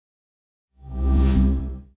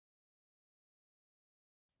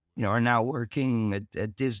are now working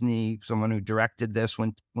at Disney. Someone who directed this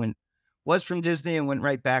was from Disney and went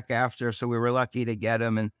right back after. So we were lucky to get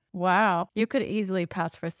him and Wow, you could easily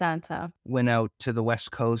pass for Santa. went out to the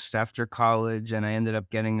West Coast after college. And I ended up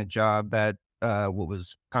getting a job at what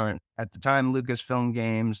was current at the time Lucasfilm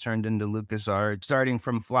Games, turned into LucasArts, starting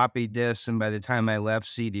from floppy disks. And by the time I left,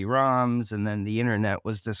 CD-ROMs, and then the internet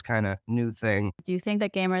was this kind of new thing. Do you think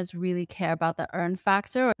that gamers really care about the earn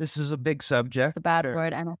factor or This is a big subject. the bad Sure.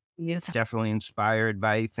 word NFTs? Definitely inspired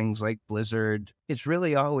by things like Blizzard. It's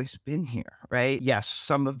really always been here, right? Yes,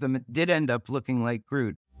 some of them did end up looking like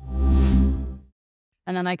Groot.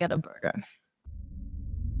 And then I get a burger.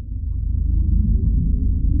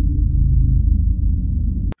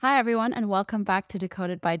 Hi, everyone, and welcome back to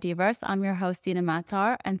Decoded by Dverse. I'm your host, Dina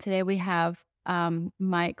Mattar, and today we have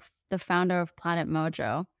Mike, the founder of Planet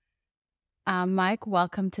Mojo. Mike,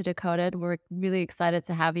 welcome to Decoded. We're really excited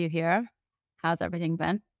to have you here. How's everything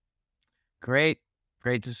been? Great.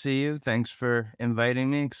 Great to see you. Thanks for inviting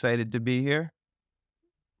me. Excited to be here.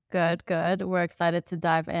 Good, good. We're excited to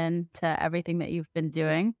dive into everything that you've been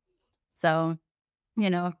doing. So, you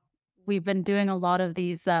know, we've been doing a lot of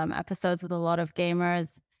these episodes with a lot of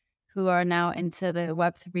gamers who are now into the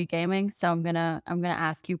Web3 gaming. So I'm gonna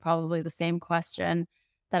ask you probably the same question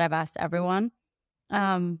that I've asked everyone.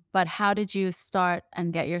 But how did you start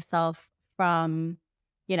and get yourself from,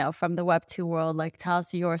 from the Web2 world? Like, tell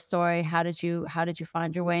us your story. How did you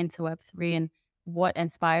find your way into Web3, and what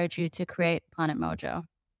inspired you to create Planet Mojo?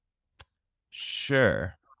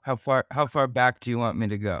 Sure. How far back do you want me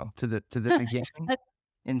to go? To the beginning? Uh,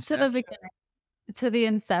 to the Inception? beginning, to the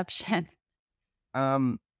inception.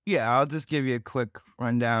 Yeah, I'll just give you a quick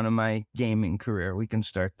rundown of my gaming career. We can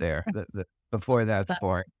start there. Before that's That-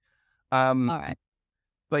 boring. Um, All right.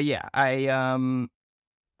 but yeah, I'm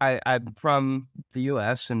from the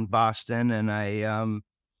US in Boston, and I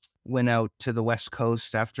went out to the West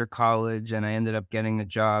Coast after college, and I ended up getting a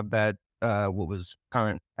job at what was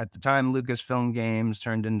current at the time Lucasfilm Games,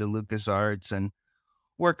 turned into LucasArts, and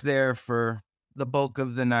worked there for the bulk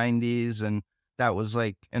of the 90s. And that was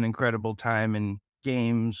like an incredible time in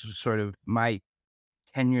games. Sort of my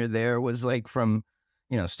tenure there was like from,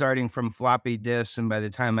 starting from floppy disks. And by the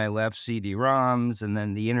time I left, CD-ROMs, and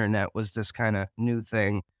then the internet was this kind of new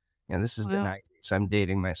thing. This is the Wow. 90s. I'm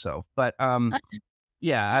dating myself. But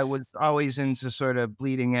yeah, I was always into sort of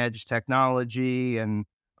bleeding edge technology and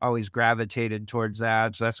always gravitated towards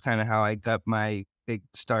that. So that's kind of how I got my big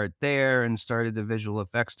start there and started the visual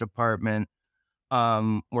effects department.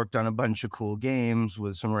 Worked on a bunch of cool games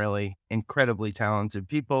with some really incredibly talented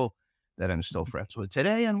people that I'm still friends with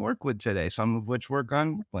today and work with today, some of which work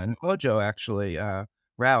on Planet Mojo, actually,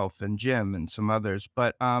 Ralph and Jim and some others.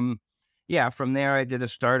 But yeah, from there I did a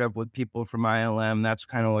startup with people from ILM. That's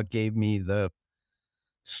kind of what gave me the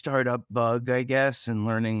startup bug, I guess, and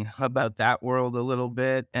learning about that world a little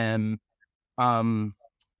bit. And um,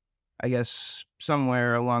 I guess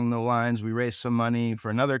somewhere along the lines, we raised some money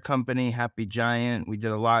for another company, Happy Giant. We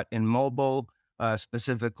did a lot in mobile,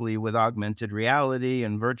 specifically with augmented reality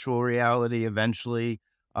and virtual reality. Eventually,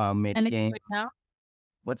 made a Any game. we'd know?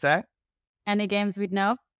 What's that? Any games we'd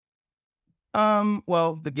know?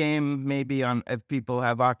 Well, the game maybe on if people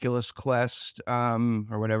have Oculus Quest,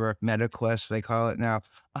 or whatever Meta Quest they call it now.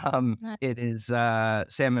 Uh, It is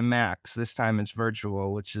Sam and Max. This time it's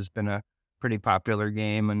virtual, which has been a pretty popular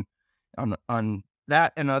game and on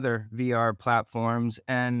that and other VR platforms.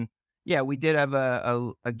 And yeah, we did have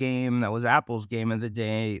a game that was Apple's game of the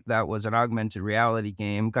day that was an augmented reality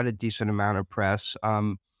game, got a decent amount of press.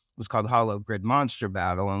 It was called Hollow Grid Monster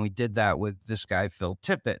Battle, and we did that with this guy, Phil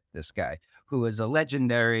Tippett, this guy who is a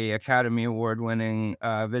legendary Academy Award-winning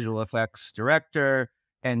visual effects director,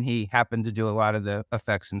 and he happened to do a lot of the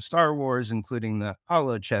effects in Star Wars, including the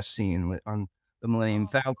hollow chess scene on the Millennium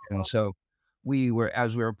Falcon. So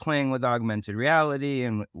as we were playing with augmented reality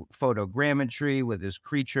and photogrammetry with his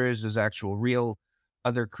creatures, his actual real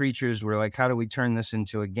other creatures, we're like, how do we turn this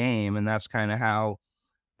into a game? And that's kind of how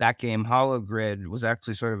that game, Hologrid, was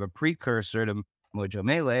actually sort of a precursor to Mojo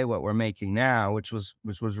Melee, what we're making now, which was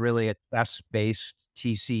really a chess-based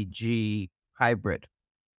TCG hybrid.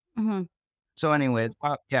 mhm. So anyways,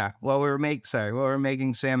 yeah, while we were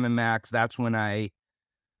making Sam and Max, that's when I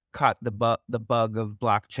caught the bug of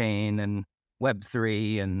blockchain and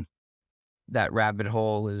Web3, and that rabbit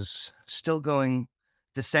hole is still going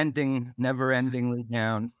descending never-endingly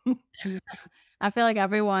down. I feel like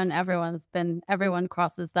everyone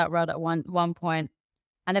crosses that road at one point,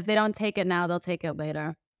 and if they don't take it now, they'll take it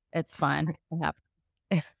later. It's fine. It happens.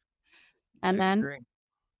 I And then agree.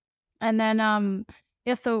 and then,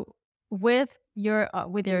 yeah, so with your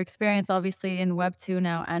with your experience obviously in Web 2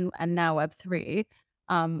 now and now Web 3,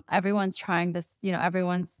 everyone's trying this,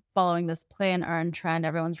 everyone's following this play and earn trend.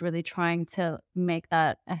 Everyone's really trying to make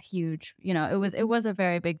that a huge, it was a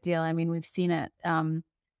very big deal. I mean, we've seen it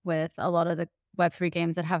with a lot of the Web3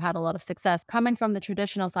 games that have had a lot of success. Coming from the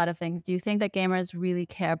traditional side of things, do you think that gamers really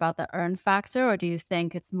care about the earn factor, or do you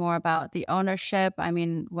think it's more about the ownership? I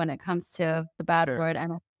mean, when it comes to the bad Sure. word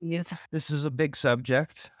NFTs. This is a big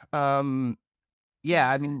subject. Yeah,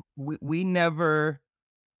 I mean, we never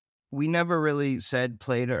really said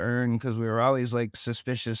play to earn because we were always, like,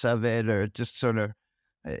 suspicious of it or just sorta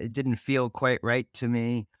it didn't feel quite right to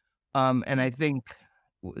me, and I think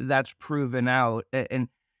that's proven out, and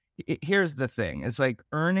here's the thing, it's like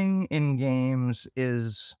earning in games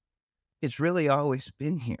is it's really always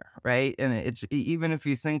been here, right? And even if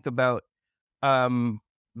you think about um,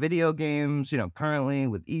 video games, currently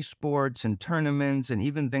with esports and tournaments and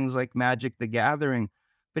even things like Magic the Gathering,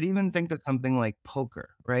 but even think of something like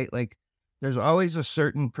poker, right? Like there's always a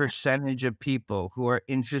certain percentage of people who are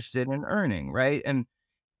interested in earning, right? And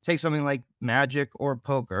take something like Magic or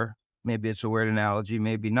poker, maybe it's a weird analogy,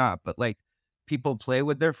 maybe not, but like people play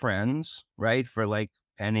with their friends, right? For like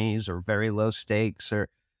pennies or very low stakes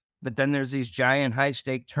but then there's these giant high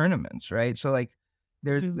stake tournaments, right? So like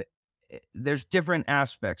there's Mhm. there's different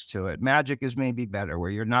aspects to it. Magic is maybe better where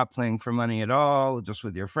you're not playing for money at all, just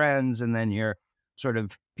with your friends, and then you're sort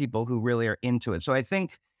of people who really are into it. So I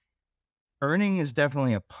think earning is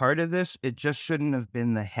definitely a part of this. It just shouldn't have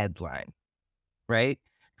been the headline, right?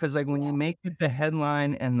 Because like when you make it the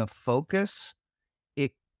headline and the focus,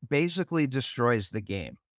 it basically destroys the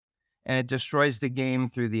game. And it destroys the game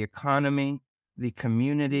through the economy, the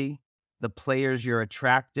community, the players you're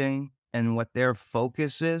attracting, and what their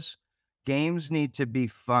focus is. Games need to be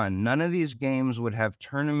fun. None of these games would have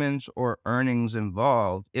tournaments or earnings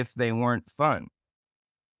involved if they weren't fun.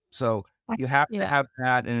 So you have to Yeah. have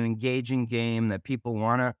that an engaging game that people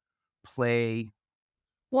want to play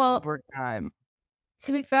Well, over time.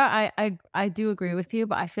 to be fair, I do agree with you,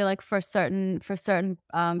 but I feel like for certain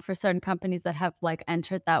companies that have like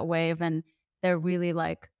entered that wave and they're really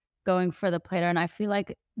like going for the player, and I feel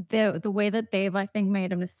like the way that they've I think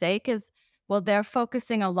made a mistake is, well, they're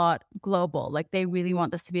focusing a lot global. Like they really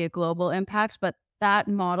want this to be a global impact, but that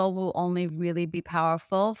model will only really be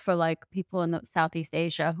powerful for like people in the Southeast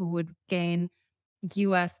Asia who would gain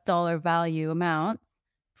US dollar value amounts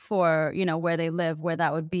for, where they live, where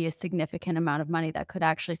that would be a significant amount of money that could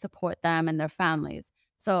actually support them and their families.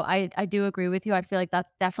 So I do agree with you. I feel like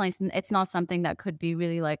that's definitely it's not something that could be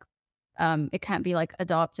really like it can't be like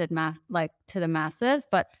adopted like to the masses,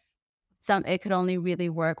 but it could only really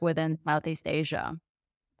work within Southeast Asia.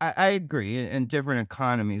 I agree in different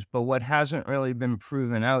economies, but what hasn't really been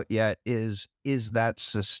proven out yet is that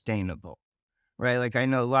sustainable? Right, like, I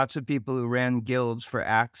know lots of people who ran guilds for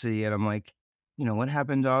Axie, and I'm like, "What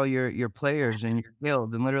happened to all your players in your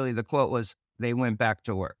guild?" And literally the quote was, "They went back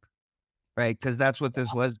to work," right? Because that's what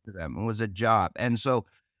this was to them, it was a job, and so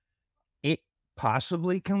it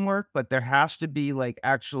possibly can work, but there has to be, like,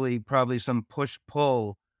 actually probably some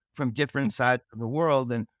push-pull from different sides of the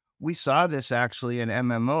world, and we saw this actually in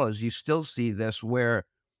MMOs, you still see this where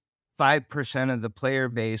 5% of the player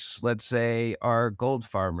base, let's say, are gold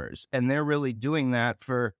farmers, and they're really doing that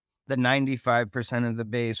for the 95% of the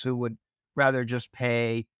base who would rather just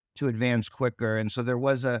pay to advance quicker, and so there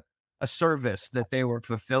was a service that they were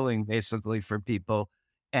fulfilling basically for people,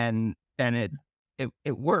 and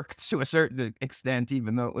it worked to a certain extent,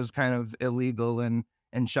 even though it was kind of illegal and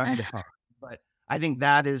shunned upon. But I think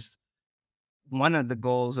that is one of the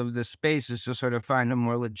goals of this space is to sort of find a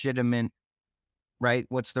more legitimate right?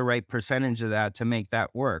 What's the right percentage of that to make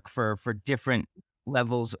that work for different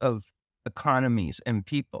levels of economies and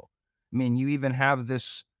people? I mean, you even have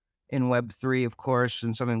this in Web3, of course,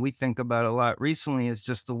 and something we think about a lot recently is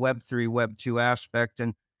just the Web3, Web2 aspect.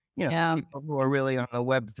 And, Yeah. people who are really on the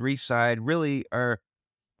Web3 side really are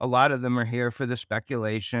a lot of them are here for the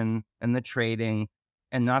speculation and the trading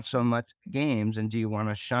and not so much the games. And do you want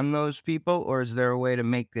to shun those people, or is there a way to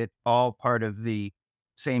make it all part of the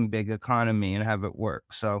same big economy and have it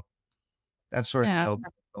work? So that's sort Yeah. of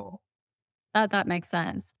the goal. That makes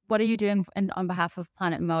sense. What are you doing on behalf of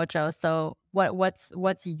Planet Mojo? So what's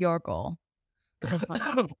your goal for Planet?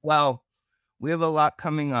 Well, we have a lot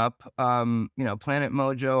coming up. Planet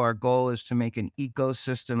Mojo, our goal is to make an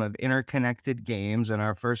ecosystem of interconnected games. And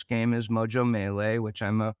our first game is Mojo Melee, which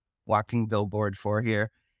I'm a walking billboard for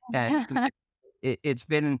here. And it's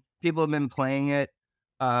been people have been playing it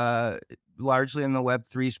uh, largely in the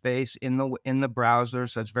Web3 space in the browser.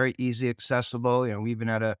 So it's very easy accessible. We even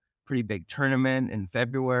had a pretty big tournament in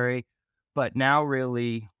February. But now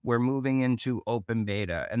really we're moving into open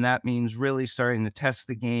beta, and that means really starting to test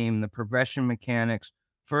the game, the progression mechanics,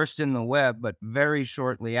 first in the web, but very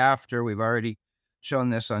shortly after, we've already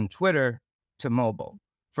shown this on Twitter, to mobile.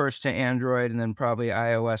 First to Android and then probably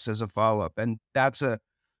iOS as a follow-up. And that's a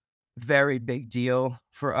very big deal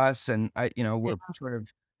for us. And we're Yeah. sort of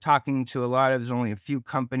talking to a lot of, there's only a few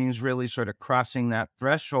companies really sort of crossing that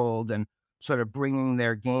threshold and sort of bringing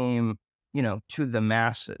their game, to the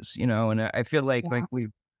masses, and I feel like Yeah.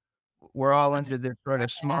 we're all That's a under this sort of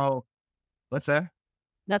market. small. What's that?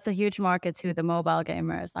 That's a huge market too, the mobile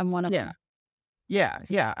gamers. I'm one of Yeah. them. Yeah, It's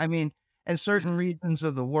a yeah. I mean, in certain regions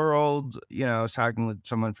of the world, I was talking with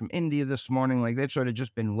someone from India this morning, like they've sort of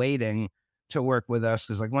just been waiting to work with us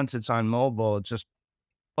because like once it's on mobile, it just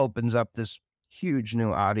opens up this huge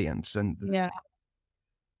new audience. And yeah,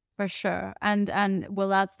 for sure. And will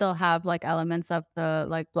that still have, like, elements of the,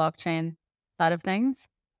 like, blockchain side of things?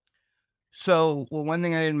 so, well, one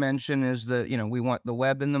thing I didn't mention is that, we want the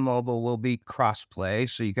web and the mobile will be cross-play,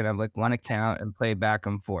 so you can have, like, one account and play back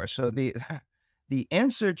and forth. So the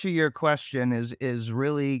answer to your question is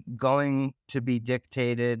really going to be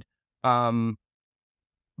dictated, um,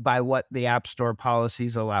 by what the App Store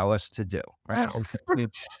policies allow us to do, right? Okay.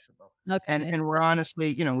 And Okay. and we're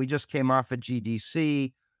honestly, we just came off of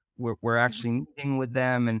GDC. We're Mhm. actually meeting with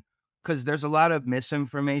them, and because there's a lot of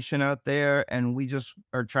misinformation out there, and we just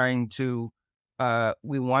are trying to,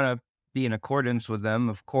 we wanna be in accordance with them,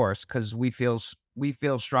 of course, because we feel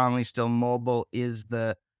strongly still mobile is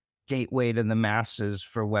the gateway to the masses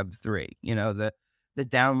for Web3. The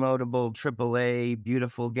downloadable AAA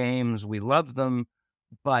beautiful games, we love them,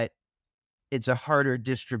 but it's a harder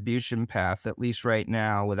distribution path, at least right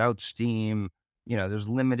now, without Steam. There's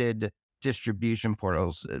limited distribution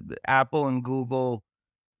portals. Apple and Google,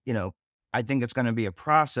 you know, I think it's gonna be a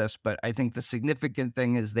process, but I think the significant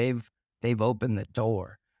thing is they've opened the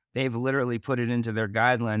door. They've literally put it into their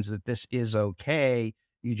guidelines that this is okay.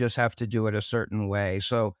 You just have to do it a certain way.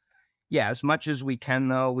 So, yeah, as much as we can,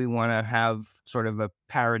 though, we wanna have sort of a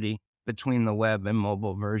parity between the web and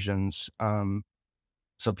mobile versions.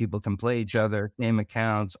 So people can play each other, name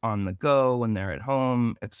accounts on the go when they're at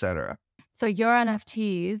home, etcetera. So your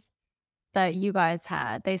NFTs that you guys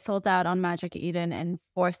had, they sold out on Magic Eden in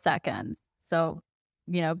 4 seconds. So,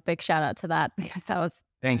 big shout out to that because that was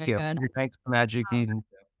Thank very you. good. Thanks to Magic Eden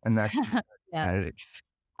and that Yeah. community.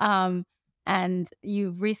 Um, and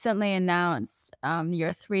you've recently announced,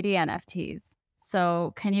 your 3D NFTs.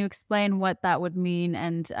 So can you explain what that would mean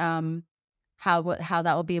and, how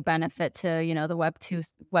that will be a benefit to, the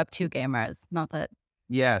Web2 gamers? Not that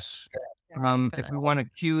Yes. they're ready for If this. we wanna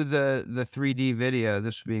cue the 3D video,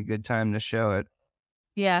 this would be a good time to show it.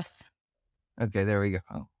 Yes. Okay, there we go.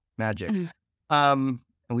 Oh, magic. And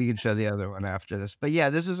we can show the other one after this. But yeah,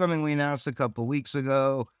 this is something we announced a couple weeks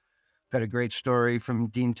ago. Got a great story from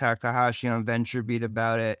Dean Takahashi on VentureBeat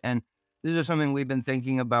about it. And this is something we've been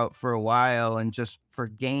thinking about for a while. And just for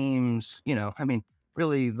games, I mean,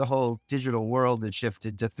 really the whole digital world has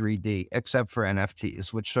shifted to 3D, except for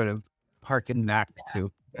NFTs, which sort of harken back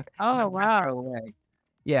to in Oh, a wow. retro way.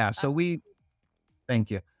 Yeah. So That's we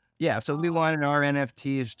Thank you. Yeah, so we oh, wanted our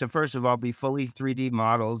NFTs to, first of all, be fully 3D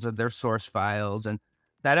models of their source files, and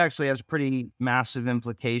that actually has pretty massive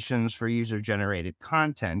implications for user-generated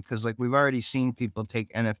content. Because, like, we've already seen people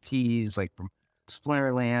take NFTs, like, from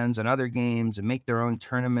Splinterlands and other games and make their own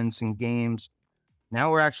tournaments and games.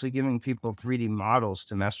 Now we're actually giving people 3D models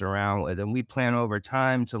to mess around with, and we plan over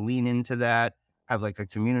time to lean into that, have like a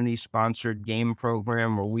community sponsored game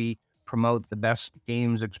program where we promote the best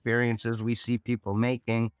games experiences we see people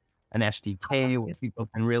making, an SDK where people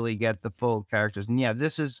can really get the full characters. And yeah,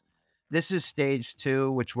 this is stage two,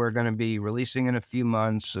 which we're going to be releasing in a few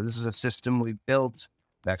months. So this is a system we built.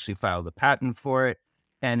 We actually filed a patent for it.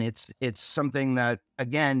 And it's something that,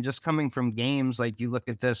 again, just coming from games, like you look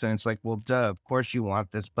at this and it's like, well, duh, of course you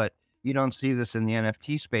want this, but you don't see this in the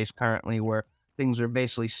NFT space currently where things are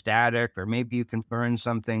basically static, or maybe you can burn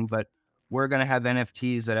something, but we're going to have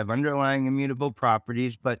NFTs that have underlying immutable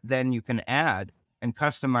properties, but then you can add and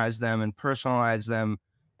customize them and personalize them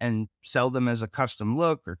and sell them as a custom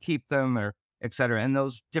look or keep them or et cetera. And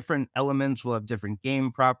those different elements will have different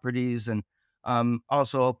game properties, and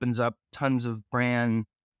also opens up tons of brand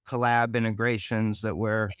collab integrations that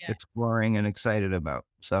we're yeah. exploring and excited about.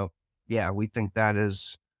 So, yeah, we think that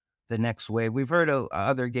is the next wave. We've heard of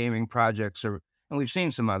other gaming projects, and we've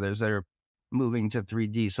seen some others that are moving to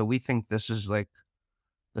 3D. So we think this is like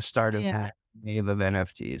the start of the Yeah. next wave of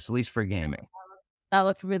NFTs, at least for gaming. That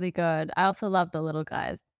looked really good. I also love the little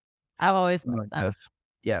guys. I've always loved Like them. this.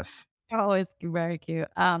 Yes. They're always very cute.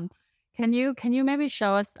 Can you maybe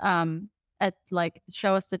show us? like,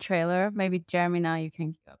 show us the trailer? Maybe Jeremy, now you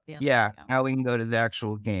can queue up the other Yeah, video. now we can go to the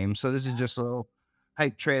actual game. So this is just a little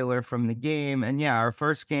hype trailer from the game, and yeah, our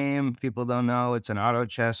first game, people don't know, it's an auto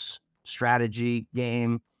chess strategy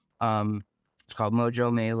game. It's called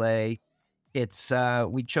Mojo Melee. It's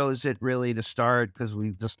we chose it really to start because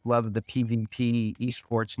we just love the PvP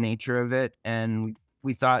esports nature of it, and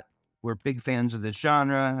we thought we're big fans of this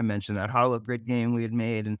genre. I mentioned that Hologrid game we had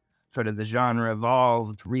made, and sort of the genre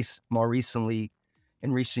evolved more recently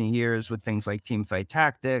in recent years with things like Teamfight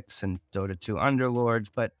Tactics and Dota 2 Underlords.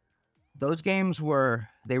 But those games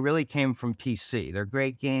they really came from PC. They're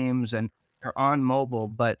great games and they're on mobile,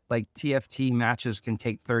 but like TFT matches can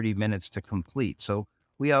take 30 minutes to complete. So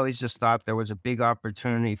we always just thought there was a big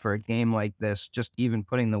opportunity for a game like this, just even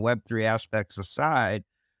putting the Web3 aspects aside,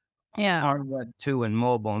 Yeah. on Web2 and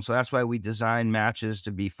mobile. And so that's why we designed matches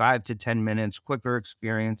to be 5 to 10 minutes, quicker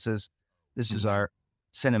experiences. This is Mhm. our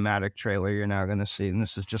cinematic trailer you're now going to see. And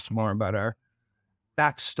this is just more about our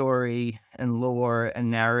backstory and lore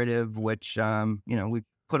and narrative, which, we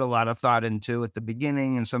put a lot of thought into at the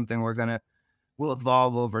beginning and something will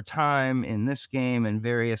evolve over time in this game and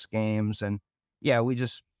various games. And yeah, we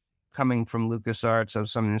just coming from LucasArts of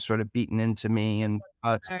something that's sort of beaten into me and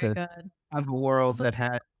us Very to good. have a world Also that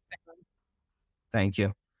had, thank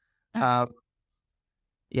you. Um,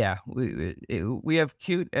 yeah, we have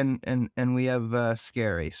cute and we have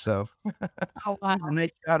scary. So Oh, wow. a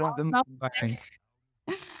nice shot of them Oh, combined.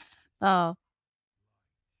 oh,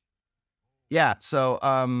 Yeah. So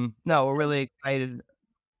no, we're really excited.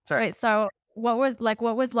 Sorry. wait, so what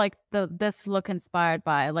was, like, this look inspired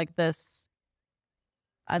by? Like, this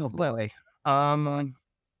Oh as what? boy.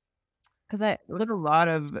 'Cause it There was a looks lot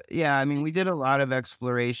of, yeah, I mean, we did a lot of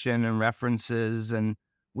exploration and references, and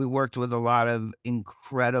we worked with a lot of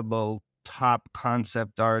incredible top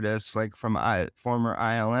concept artists, like from former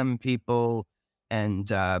ILM people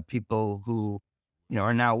and people who,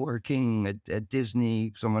 are now working at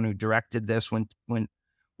Disney. Someone who directed this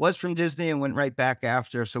was from Disney and went right back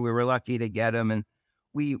after, so we were lucky to get him. And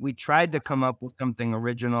we tried to come up with something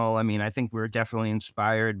original. I mean, I think we were definitely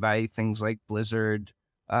inspired by things like Blizzard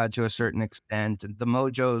to a certain extent. The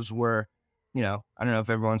Mojos were, I don't know if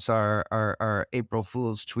everyone saw our April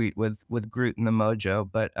Fool's tweet with Groot and the Mojo,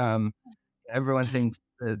 but everyone thinks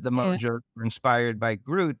the yeah. Mojos were inspired by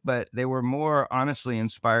Groot, but they were more honestly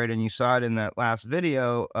inspired, and you saw it in that last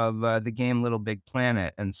video of the game Little Big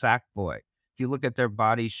Planet and Sackboy. If you look at their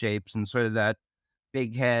body shapes and sort of that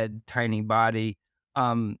big head, tiny body,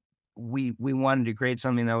 um, we wanted to create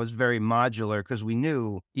something that was very modular because we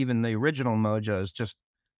knew even the original Mojos just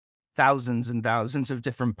thousands and thousands of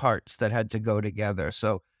different parts that had to go together.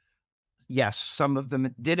 So, yes, some of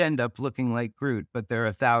them did end up looking like Groot, but there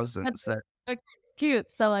are But thousands that it's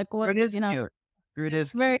cute, so, like, what Groot is cute. Groot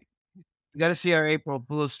it's is very cute. You gotta see our April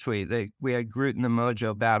Fool's tweet. We had Groot and the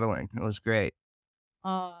Mojo battling. It was great.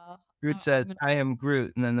 aw, Groot oh, says, "I am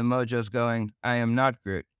Groot," and then the Mojo's going, "I am not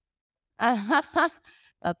Groot."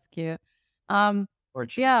 That's cute. Um,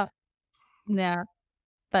 Fortunately. yeah, yeah.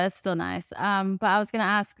 But it's still nice. But I was gonna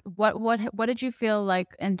ask, what did you feel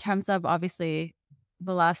like in terms of obviously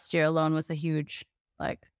the last year alone was a huge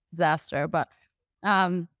like disaster, but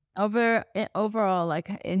overall, like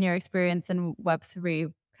in your experience in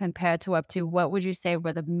Web3 compared to Web2, what would you say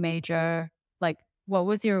were the major like what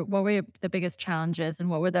were the biggest challenges and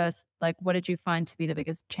what were those like what did you find to be the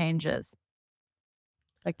biggest changes,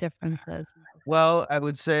 like differences? Well, I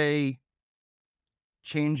would say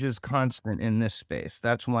change is constant in this space.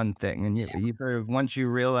 That's one thing, and you sort of once you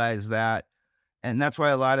realize that. And that's why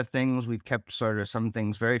a lot of things we've kept sort of some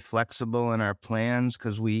things very flexible in our plans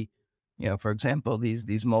because for example,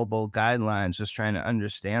 these mobile guidelines, just trying to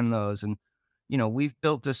understand those. And, we've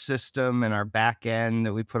built a system in our back end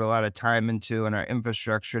that we put a lot of time into and our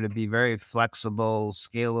infrastructure to be very flexible,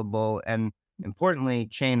 scalable, and importantly,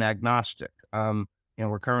 chain agnostic.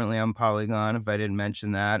 We're currently on Polygon, if I didn't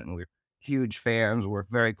mention that, and we're huge fans, work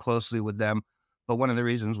very closely with them. But one of the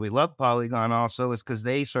reasons we love Polygon also is because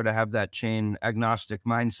they sort of have that chain agnostic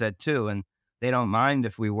mindset too, and they don't mind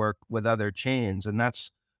if we work with other chains. And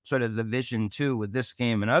that's sort of the vision too with this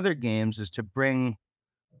game and other games is to bring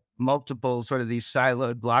multiple sort of these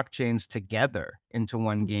siloed blockchains together into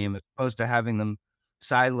one Mhm. game as opposed to having them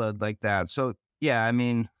siloed like that. So yeah, I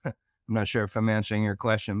mean, I'm not sure if I'm answering your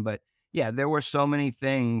question, but yeah, there were so many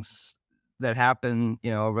things that happened,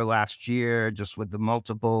 over last year, just with the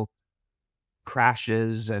multiple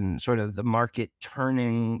crashes and sort of the market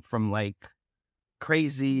turning from like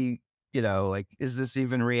crazy, like, is this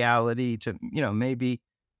even reality to, maybe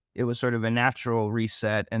it was sort of a natural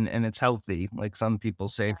reset and it's healthy, like some people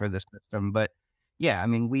say for the system. But yeah, I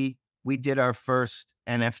mean, we did our first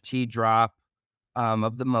NFT drop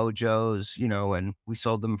of the Mojos, and we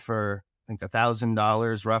sold them for I think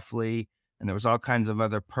 $1,000 roughly, and there was all kinds of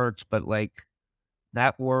other perks, but like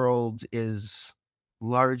that world is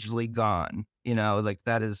largely gone, like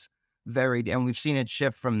that is very, and we've seen it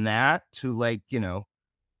shift from that to like,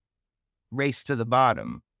 race to the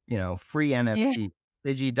bottom, free Yeah. NFT,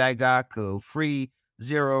 Digi Daigaku, free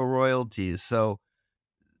zero royalties. So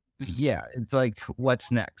yeah, it's like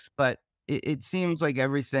what's next? But it seems like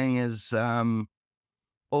everything is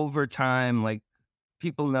over time, like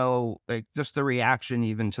people know like just the reaction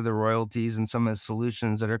even to the royalties and some of the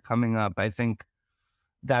solutions that are coming up. I think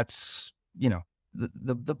that's,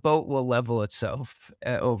 the boat will level itself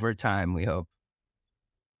over time, we hope.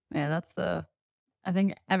 Yeah, that's the I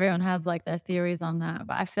think everyone has, like, their theories on that,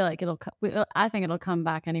 but I feel like I think it'll come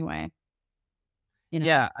back anyway, you know?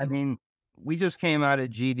 Yeah, I mean, we just came out of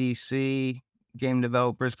GDC, Game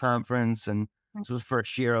Developers Conference, and this was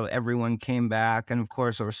first year everyone came back, and of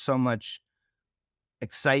course, there was so much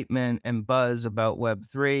excitement and buzz about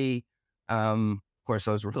Web3. Of course,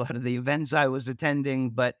 those were a lot of the events I was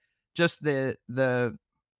attending, but just the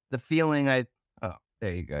feeling oh,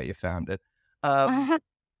 there you go, you found it. Um,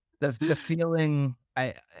 the feeling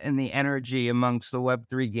and the energy amongst the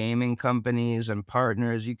Web3 gaming companies and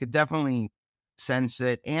partners, you could definitely sense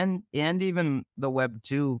it, and even the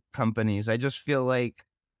Web2 companies. I just feel like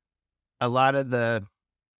a lot of the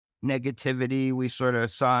negativity we sort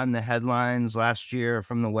of saw in the headlines last year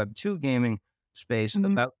from the Web2 gaming space Mhm,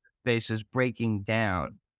 about spaces breaking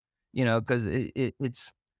down, because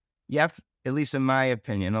it's yeah, at least in my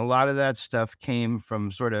opinion, a lot of that stuff came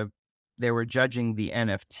from sort of they were judging the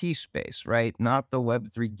NFT space, right? Not the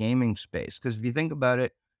Web3 gaming space. Because if you think about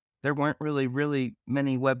it, there weren't really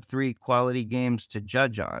many Web3 quality games to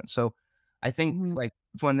judge on. So I think mhm. like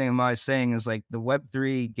one thing I'm always saying is like the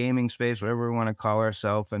Web3 gaming space, whatever we want to call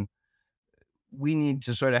ourselves, and we need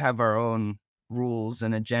to sort of have our own rules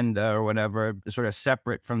and agenda or whatever, sort of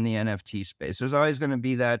separate from the NFT space. There's always going to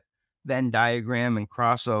be that Venn diagram and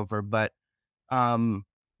crossover, but um,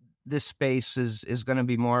 this space is going to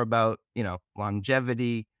be more about,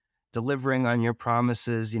 longevity, delivering on your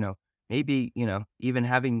promises, maybe, even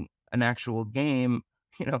having an actual game,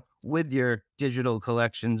 with your digital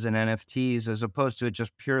collections and NFTs as opposed to it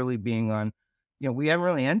just purely being on, we haven't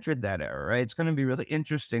really entered that era, right? It's going to be really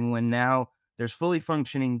interesting when now there's fully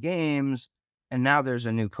functioning games and now there's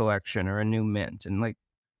a new collection or a new mint. And like,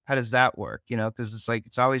 how does that work? Because it's like,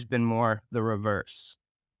 it's always been more the reverse.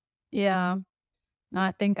 Yeah. No,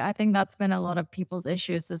 I think that's been a lot of people's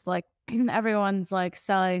issues is, like, everyone's, like,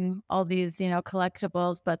 selling all these,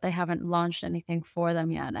 collectibles, but they haven't launched anything for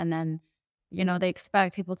them yet, and then, they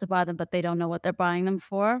expect people to buy them, but they don't know what they're buying them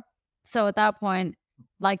for. So at that point,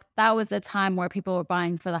 like, that was a time where people were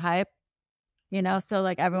buying for the hype, so,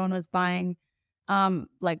 like, everyone was buying,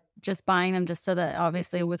 like, just buying them just so that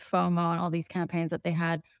obviously with FOMO and all these campaigns that they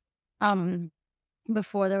had, um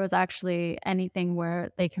before there was actually anything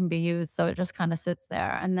where they can be used, so it just kinda sits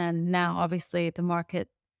there, and then now, obviously, the market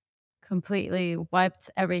completely wiped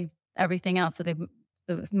everything else, so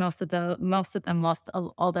most of them lost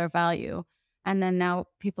all their value, and then now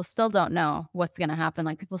people still don't know what's gonna happen,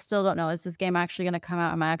 like, people still don't know, "Is this game actually gonna come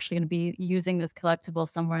out? Am I actually gonna be using this collectible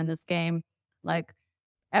somewhere in this game?" Like,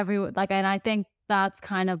 and I think that's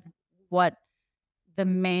kind of what the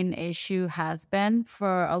main issue has been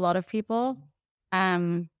for a lot of people,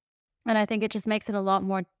 um and I think it just makes it a lot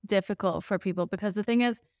more difficult for people because the thing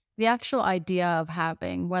is, the actual idea of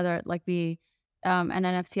having, whether it like be an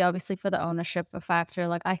NFT, obviously for the ownership factor,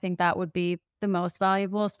 like I think that would be the most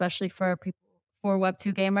valuable, especially for people for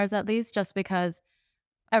Web2 gamers at least, just because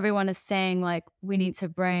everyone is saying like we need to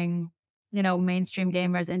bring, mainstream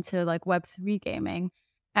gamers into like Web3 gaming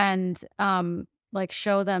and like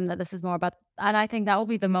show them that this is more about and I think that will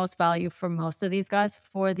be the most value for most of these guys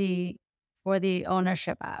for the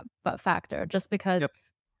ownership app but factor just because Yep.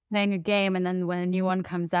 playing a game and then when a new one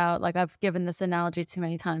comes out, like I've given this analogy too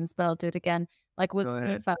many times, but I'll do it again. Like with Go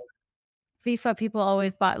ahead. FIFA, people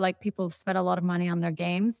always buy like people spend a lot of money on their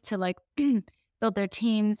games to like build their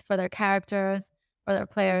teams for their characters or their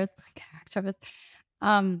players characters.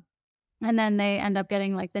 Um, and then they end up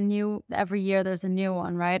getting like the new every year there's a new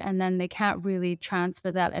one, right? And then they can't really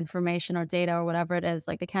transfer that information or data or whatever it is.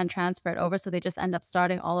 Like they can't transfer it over, so they just end up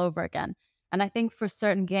starting all over again. And I think for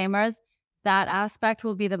certain gamers, that aspect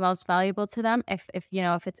will be the most valuable to them if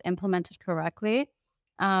it's implemented correctly.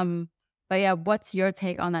 Um, but yeah, what's your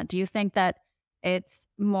take on that? Do you think that it's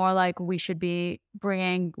more like we should be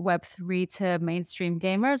bringing Web3 to mainstream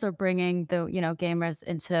gamers or bringing the gamers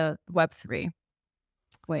into Web3?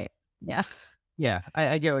 Wait, yeah. Yeah,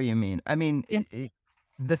 I get what you mean. I mean, Yeah.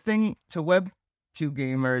 the thing to Web 2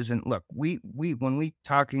 gamers, and look, we when we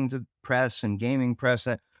talking to press and gaming press,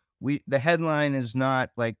 we the headline is not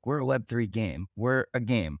like we're a Web 3 game. We're a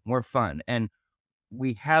game. We're fun, and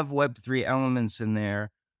we have Web 3 elements in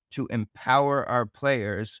there to empower our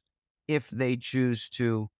players if they choose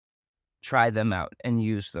to try them out and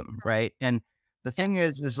use them, right? And the Yeah. thing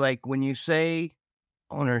is like when you say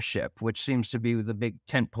ownership, which seems to be the big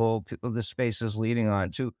tentpole the space is leading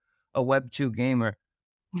on to a Web 2 gamer,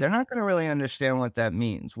 they're not gonna really understand what that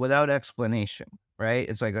means without explanation, right?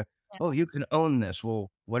 It's like "Oh, you can own this."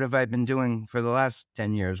 Well, what have I been doing for the last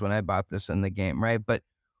 10 years when I bought this in the game, right? But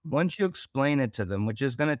once you explain it to them, which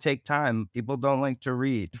is gonna take time, people don't like to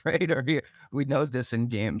read, right? Or hear we know this in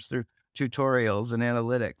games through tutorials and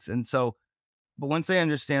analytics, and so but once they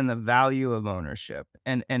understand the value of ownership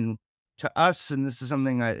and to us, and this is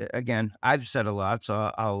something again, I've said a lot,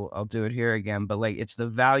 so I'll do it here again, but, like, it's the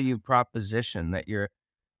value proposition that you're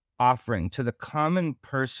offering to the common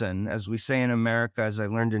person, as we say in America, as I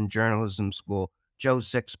learned in journalism school, Joe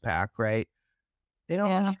Sixpack, right? They don't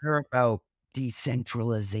Yeah. care about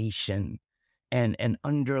decentralization and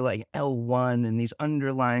under like L1 and these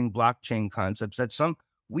underlying blockchain concepts that some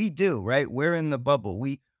we do, right? We're in the bubble.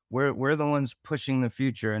 We're the ones pushing the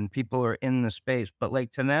future and people are in the space. But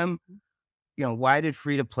like to them, why did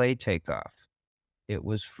free to play take off? It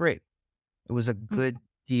was free. It was a Mhm. good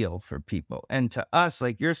deal for people. And to us,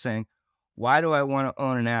 like you're saying, why do I want to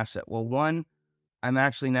own an asset? Well, one, I'm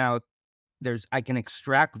actually now I can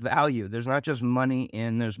extract value. There's not just money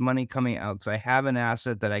in, there's money coming out because I have an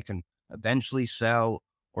asset that I can eventually sell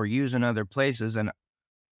or use in other places. And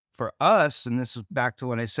for us, and this is back to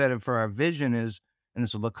what I said, and for our vision is, and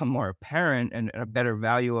this will become more apparent and a better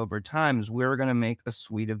value over time, is we're going to make a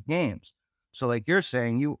suite of games. So, like you're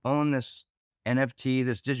saying, you own this NFT,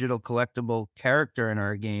 this digital collectible character in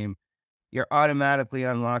our game, you're automatically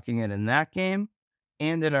unlocking it in that game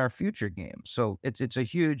and in our future games. So it's a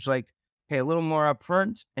huge like, hey, a little more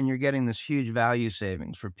upfront, and you're getting this huge value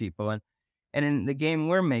savings for people. And in the game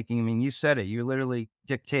we're making, I mean, you said it, you literally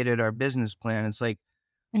dictated our business plan. It's like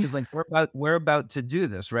because like we're about to do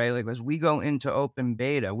this, right? Like as we go into open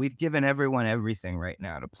beta, we've given everyone everything right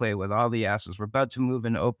now to play with all the assets. We're about to move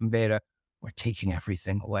into open beta. We're taking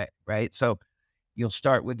everything away, right? So you'll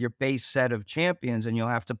start with your base set of champions and you'll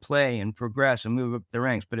have to play and progress and move up the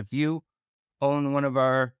ranks. But if you own one of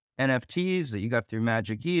our NFTs that you got through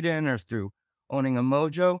Magic Eden or through owning a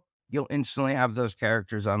Mojo, you'll instantly have those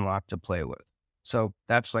characters unlocked to play with. So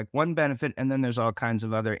that's like one benefit. And then there's all kinds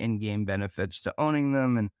of other in game benefits to owning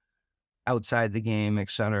them and outside the game,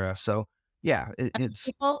 etc. So yeah,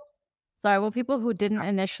 it's People sorry, will people who didn't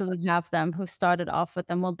initially have them, who started off with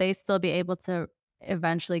them, will they still be able to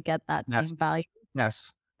eventually get that yes, same value?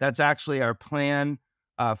 yes, that's actually our plan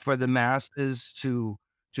for the masses to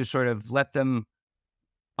sort of let them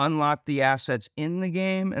unlock the assets in the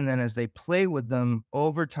game, and then as they play with them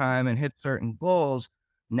over time and hit certain goals,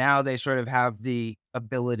 now they sort of have the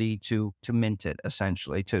ability to mint it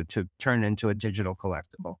essentially, to turn into a digital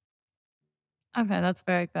collectible. Okay, that's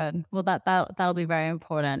very good. Well, that'll be very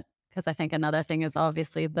important because I think another thing is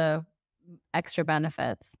obviously the extra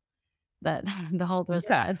benefits that the holders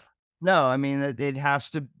Yeah. get. No, I mean, it has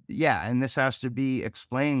to yeah, and this has to be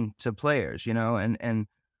explained to players, and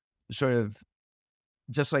sort of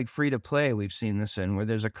just like free to play, we've seen this in where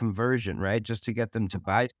there's a conversion, right? Just to get them to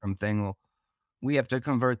buy something, well, we have to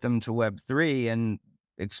convert them to Web3 and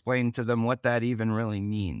explain to them what that even really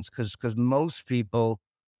means, because most people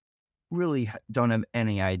really don't have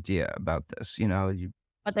any idea about this, you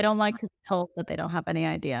But they don't like to be told that they don't have any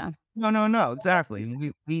idea. no, no, no,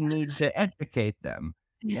 exactly, we need to educate them,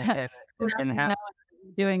 a Yeah. and They don't and even have know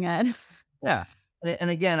I'm doing it. yeah, and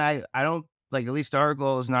again, I don't like, at least our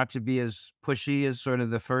goal is not to be as pushy as sort of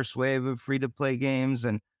the first wave of free to play games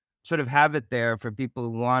and sort of have it there for people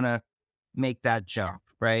who wanna make that jump,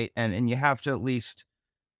 right? And you have to at least,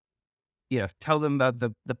 tell them about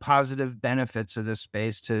the positive benefits of this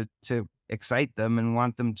space to excite them and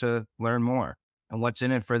want them to learn more and what's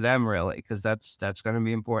in it for them really, because that's gonna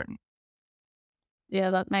be important. Yeah,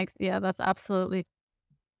 that's absolutely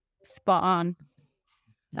spot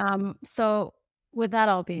on. So with that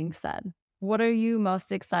all being said, what are you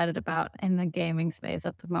most excited about in the gaming space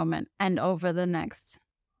at the moment and over the next,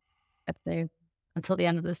 let's say, until the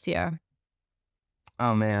end of this year?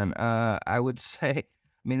 Oh, man, I would say, I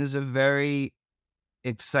mean, this is a very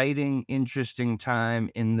exciting, interesting time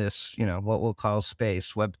in this, what we'll call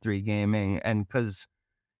space, Web3 gaming, and because,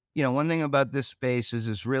 one thing about this space is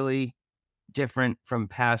it's really different from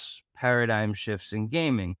past paradigm shifts in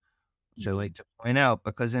gaming. which I Mhm. like to point out,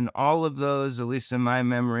 because in all of those, at least in my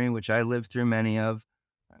memory, which I lived through many of,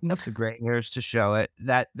 I've got the gray hairs to show it,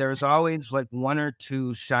 that there's always like one or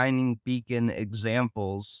two shining beacon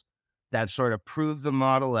examples that sort of prove the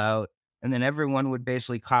model out, and then everyone would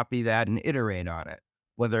basically copy that and iterate on it,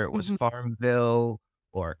 whether it was Mhm. Farmville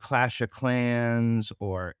or Clash of Clans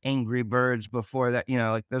or Angry Birds before that,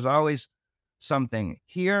 like there's always something.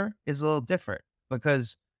 Here is a little different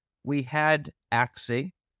because we had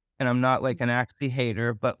Axie, and I'm not like an Axie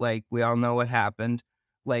hater, but like we all know what happened.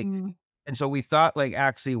 Like, Mhm. and so we thought like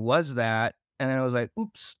Axie was that, and then I was like,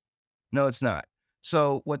 oops, no, it's not.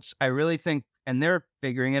 So what's I really think, and they're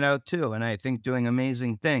figuring it out too, and I think doing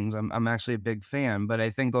amazing things. I'm actually a big fan, but I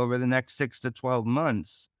think over the next 6 to 12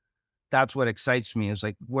 months, that's what excites me is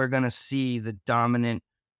like we're gonna see the dominant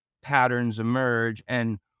patterns emerge.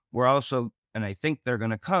 And we're also, and I think they're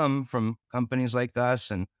going to come from companies like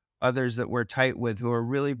us and others that we're tight with who are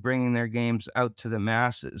really bringing their games out to the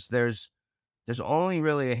masses. There's only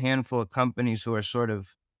really a handful of companies who are sort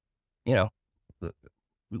of, you know, l-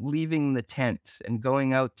 leaving the tent and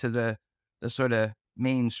going out to the sort of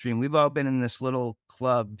mainstream. We've all been in this little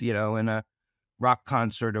club, in a rock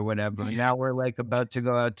concert or whatever. And now we're like about to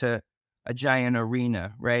go out to a giant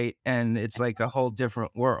arena, right? And it's like a whole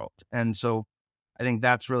different world. And so I think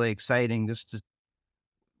that's really exciting just to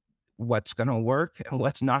what's going to work and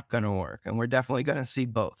what's not going to work. And we're definitely going to see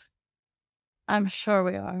both. I'm sure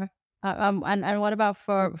we are. And what about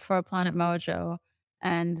for Planet Mojo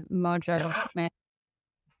and Mojo Man?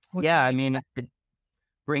 What Yeah. can I we mean, expect?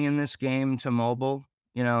 bringing this game to mobile,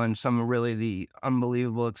 and some of really the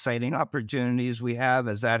unbelievable, exciting opportunities we have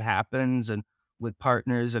as that happens, and with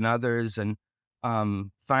partners and others, and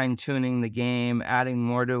fine tuning the game, adding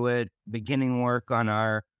more to it, beginning work on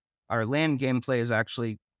our land gameplay is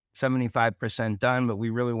actually 75% done, but we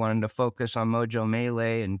really wanted to focus on Mojo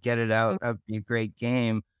Melee and get it out. That'd be a great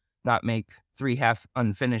game, not make three half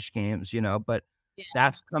unfinished games, but Yeah.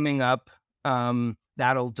 that's coming up.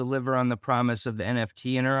 That'll deliver on the promise of the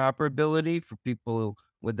NFT interoperability for people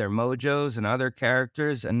with their mojos and other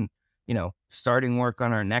characters, and, starting work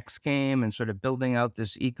on our next game and sort of building out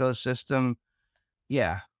this ecosystem.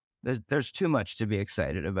 Yeah, there's too much to be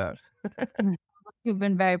excited about. You've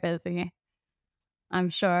been very busy, I'm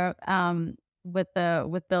sure, with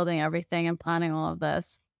building everything and planning all of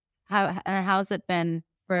this. How's it been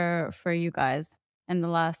for you guys in the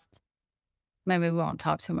last maybe we won't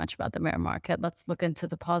talk too much about the mirror market. Let's look into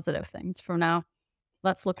the positive things for now.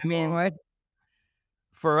 Let's look I mean, forward.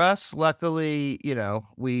 for us, luckily,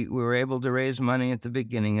 we were able to raise money at the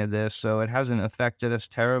beginning of this, so it hasn't affected us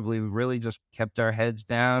terribly. We've really just kept our heads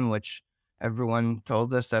down, which everyone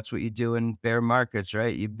told us that's what you do in bear markets,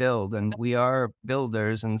 right? You build, and we are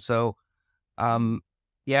builders. And so, Mhm. um,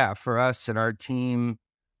 yeah, for us and our team,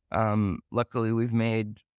 luckily we've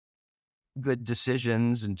made good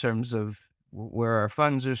decisions in terms of where our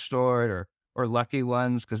funds are stored, or lucky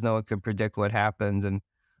ones because no one can predict what happens. And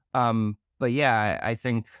but yeah, I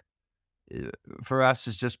think uh, for us,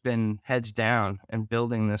 it's just been heads down and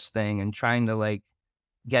building this thing and trying to like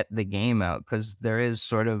get the game out because there is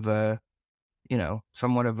sort of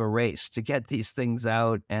somewhat of a race to get these things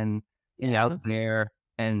out and out Yeah. there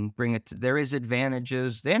and bring it to, there is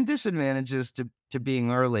advantages and disadvantages to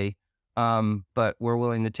being early. But we're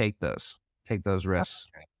willing to take those risks.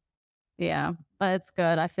 Yeah, but it's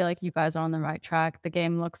good. I feel like you guys are on the right track. The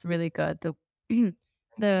game looks really good. The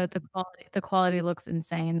the quality looks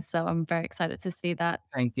insane, so I'm very excited to see that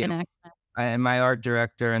Thank in you. action. And my art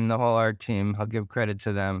director and the whole art team, I'll give credit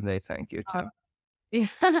to them. They thank you Uh, too.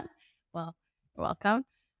 yeah. Well, you're welcome.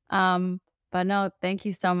 Um, but no, thank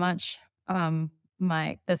you so much,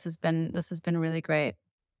 Mike. This has been really great.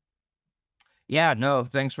 Yeah, no,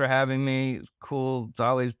 thanks for having me. It's cool. It's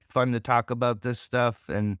always fun to talk about this stuff,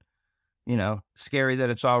 and, scary that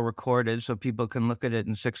it's all recorded so people can look at it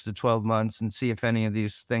in 6 to 12 months and see if any of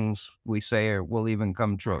these things we say will even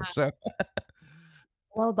come true. So,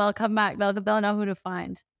 Well, they'll come back. They'll know who to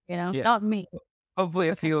find, yeah, Not me. hopefully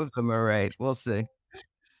a few of them are right. We'll see.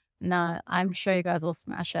 No, I'm sure you guys will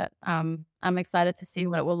smash it. I'm excited to see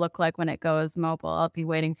what it will look like when it goes mobile. I'll be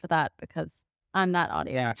waiting for that because I'm that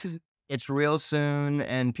Yeah, audience. it's real soon,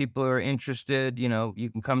 and people are interested. You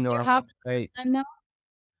can come to Do you our have website. time now?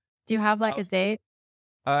 Do you have, like, I'll a date?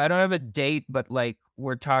 I don't have a date, but, like,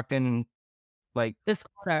 we're talking, like, This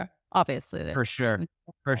quarter, obviously, for there's sure,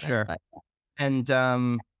 for quarter, sure. but And,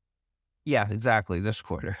 yeah, exactly, this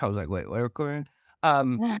quarter. I was like, "Wait, what quarter?"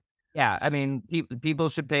 Um, yeah, I mean, people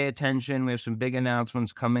should pay attention. We have some big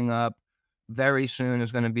announcements coming up. Very soon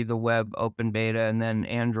is gonna be the web open beta and then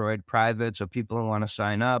Android private, so people who wanna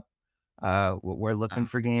sign up. We're looking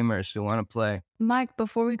for gamers who want to play. Mike,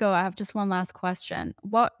 before we go, I have just one last question.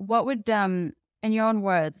 What would in your own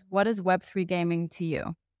words, what is Web3 gaming to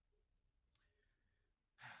you?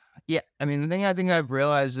 Yeah, I mean, the thing I think I've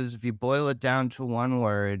realized is if you boil it down to one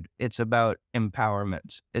word, it's about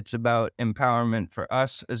empowerment. It's about empowerment for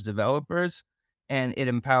us as developers, and it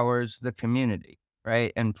empowers the community,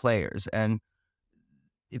 right? And players. And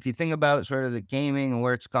if you think about sort of the gaming and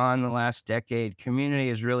where it's gone the last decade, community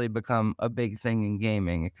has really become a big thing in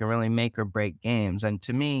gaming. It can really make or break games. And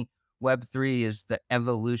to me, Web3 is the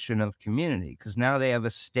evolution of community because now they have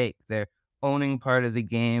a stake. They're owning part of the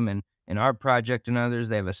game. And in our project and others,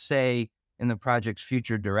 they have a say in the project's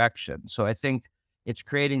future direction. So I think it's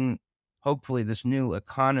creating, hopefully, this new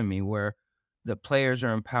economy where the players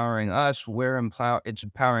are empowering us. It's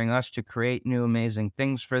empowering us to create new amazing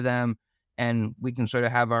things for them, and we can sort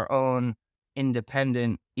of have our own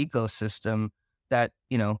independent ecosystem that,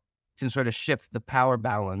 can sort of shift the power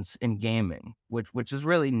balance in gaming, which is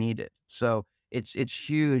really needed. So it's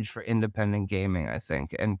huge for independent gaming, I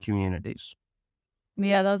think, and communities.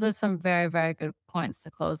 Yeah, those are some very, very good points to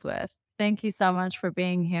close with. Thank you so much for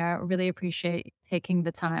being here. Really appreciate taking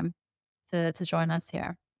the time to join us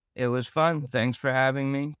here. It was fun. Thanks for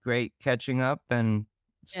having me. Great catching up, and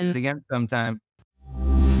let's do it And again sometime.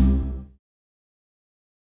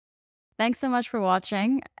 thanks so much for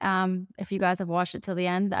watching. If you guys have watched it till the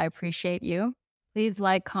end, I appreciate you. Please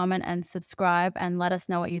like, comment, and subscribe, and let us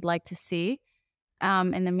know what you'd like to see.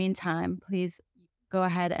 In the meantime, please go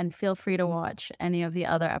ahead and feel free to watch any of the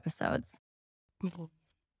other episodes.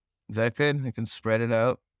 Is that good? I can spread it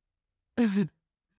out.